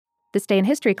This Day in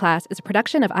History class is a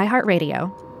production of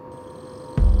iHeartRadio.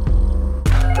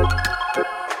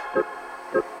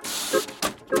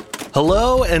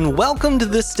 Hello and welcome to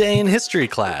This Day in History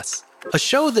class, a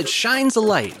show that shines a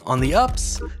light on the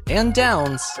ups and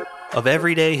downs of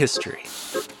everyday history.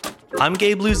 I'm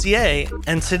Gabe Luzier,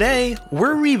 and today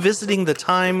we're revisiting the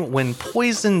time when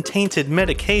poison-tainted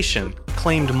medication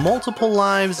claimed multiple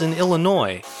lives in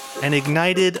Illinois and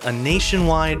ignited a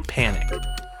nationwide panic.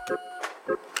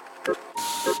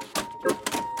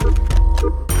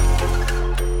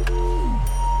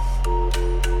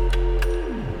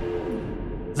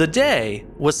 The day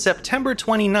was September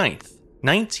 29th,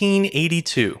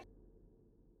 1982.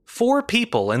 4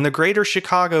 people in the greater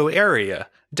Chicago area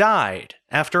died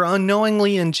after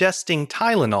unknowingly ingesting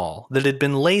Tylenol that had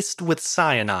been laced with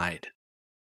cyanide.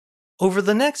 Over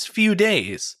the next few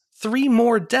days, 3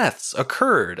 more deaths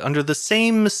occurred under the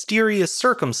same mysterious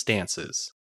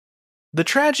circumstances. The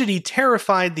tragedy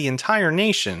terrified the entire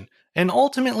nation and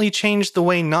ultimately changed the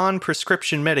way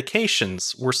non-prescription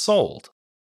medications were sold.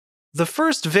 The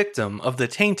first victim of the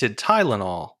tainted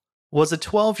Tylenol was a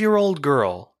 12-year-old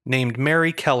girl named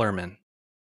Mary Kellerman.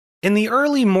 In the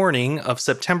early morning of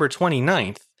September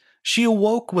 29th, she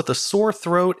awoke with a sore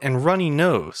throat and runny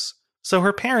nose, so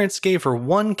her parents gave her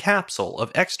 1 capsule of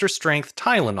extra-strength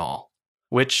Tylenol,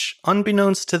 which,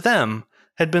 unbeknownst to them,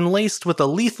 had been laced with a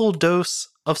lethal dose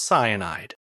of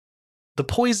cyanide. The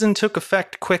poison took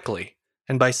effect quickly,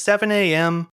 and by 7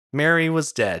 a.m., Mary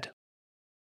was dead.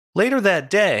 Later that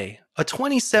day, a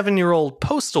 27-year-old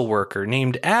postal worker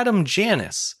named Adam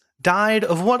Janis died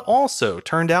of what also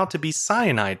turned out to be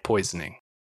cyanide poisoning.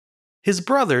 His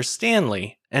brother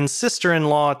Stanley and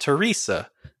sister-in-law Teresa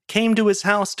came to his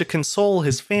house to console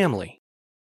his family.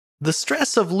 The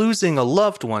stress of losing a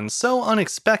loved one so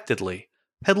unexpectedly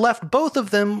had left both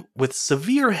of them with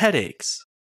severe headaches,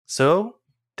 so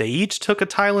they each took a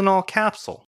Tylenol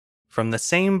capsule from the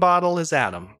same bottle as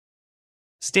Adam.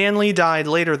 Stanley died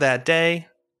later that day,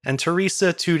 and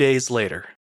Teresa 2 days later.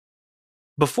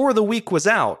 Before the week was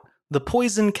out, the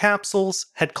poison capsules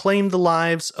had claimed the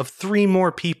lives of 3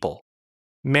 more people: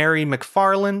 Mary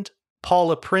McFarland,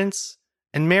 Paula Prince,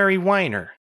 and Mary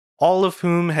Weiner, all of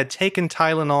whom had taken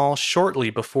Tylenol shortly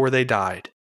before they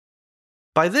died.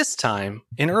 By this time,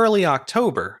 in early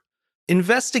October,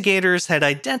 investigators had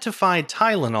identified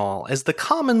Tylenol as the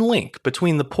common link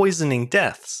between the poisoning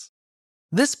deaths.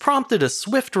 This prompted a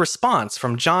swift response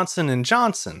from Johnson &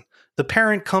 Johnson, the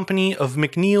parent company of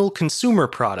McNeil Consumer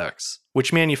Products,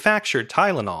 which manufactured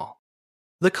Tylenol.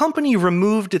 The company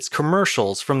removed its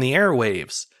commercials from the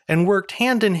airwaves and worked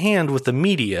hand-in-hand with the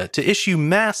media to issue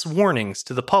mass warnings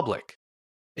to the public.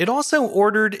 It also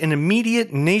ordered an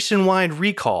immediate nationwide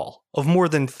recall of more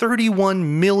than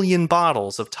 31 million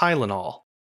bottles of Tylenol,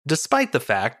 despite the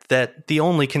fact that the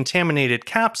only contaminated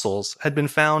capsules had been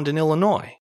found in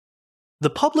Illinois. The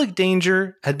public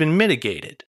danger had been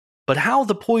mitigated, but how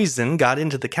the poison got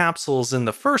into the capsules in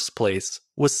the first place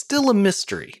was still a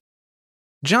mystery.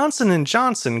 Johnson &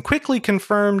 Johnson quickly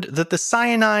confirmed that the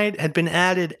cyanide had been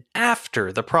added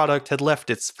after the product had left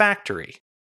its factory.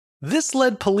 This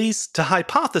led police to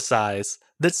hypothesize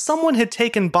that someone had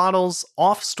taken bottles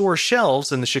off store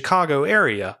shelves in the Chicago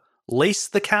area,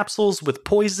 laced the capsules with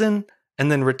poison,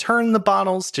 and then returned the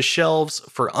bottles to shelves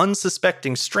for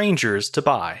unsuspecting strangers to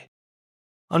buy.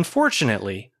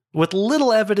 Unfortunately, with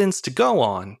little evidence to go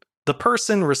on, the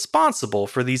person responsible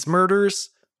for these murders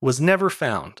was never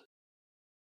found.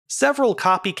 Several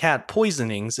copycat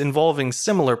poisonings involving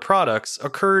similar products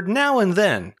occurred now and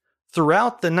then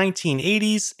throughout the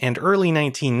 1980s and early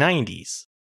 1990s,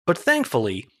 but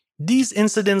thankfully, these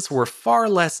incidents were far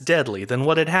less deadly than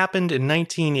what had happened in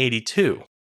 1982.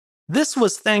 This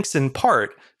was thanks in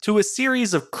part to a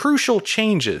series of crucial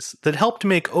changes that helped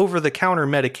make over-the-counter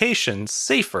medications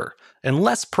safer and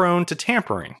less prone to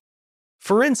tampering.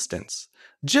 For instance,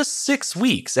 just 6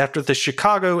 weeks after the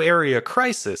Chicago area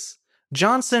crisis,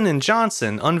 Johnson &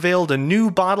 Johnson unveiled a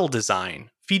new bottle design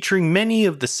featuring many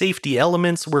of the safety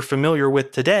elements we're familiar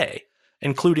with today,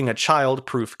 including a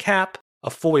child-proof cap, a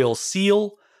foil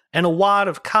seal, and a wad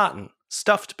of cotton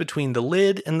stuffed between the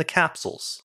lid and the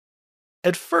capsules.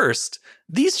 At first,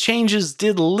 these changes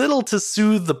did little to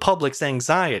soothe the public's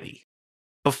anxiety.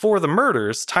 Before the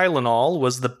murders, Tylenol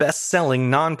was the best-selling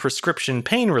non-prescription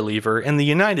pain reliever in the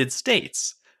United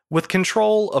States, with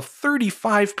control of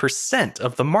 35%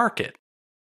 of the market.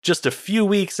 Just a few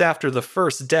weeks after the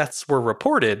first deaths were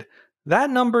reported,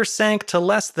 that number sank to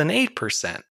less than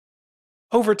 8%.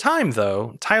 Over time,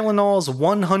 though, Tylenol's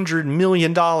 $100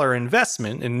 million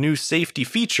investment in new safety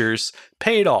features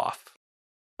paid off.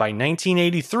 By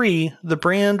 1983, the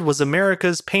brand was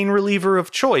America's pain reliever of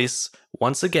choice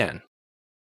once again.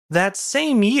 That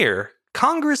same year,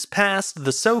 Congress passed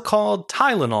the so-called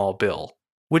Tylenol bill,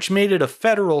 which made it a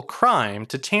federal crime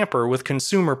to tamper with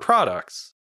consumer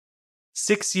products.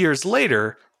 6 years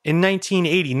later, in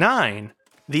 1989,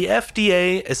 the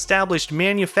FDA established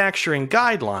manufacturing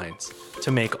guidelines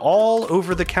to make all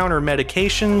over-the-counter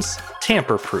medications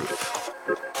tamper-proof.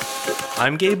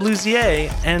 I'm Gabe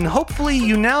Luzier, and hopefully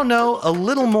you now know a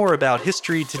little more about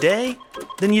history today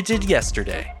than you did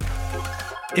yesterday.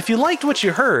 If you liked what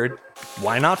you heard,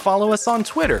 why not follow us on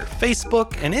Twitter,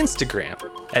 Facebook, and Instagram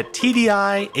at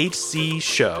TDIHC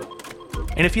Show.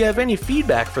 And if you have any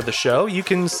feedback for the show, you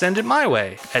can send it my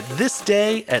way at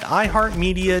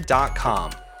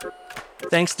thisday@iheartmedia.com.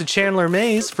 Thanks to Chandler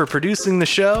Mays for producing the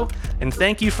show, and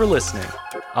thank you for listening.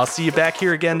 I'll see you back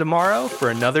here again tomorrow for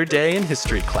another day in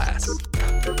history class.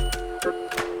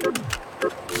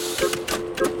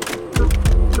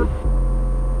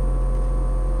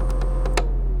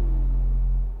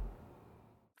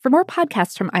 For more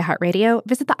podcasts from iHeartRadio,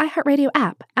 visit the iHeartRadio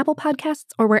app, Apple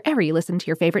Podcasts, or wherever you listen to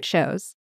your favorite shows.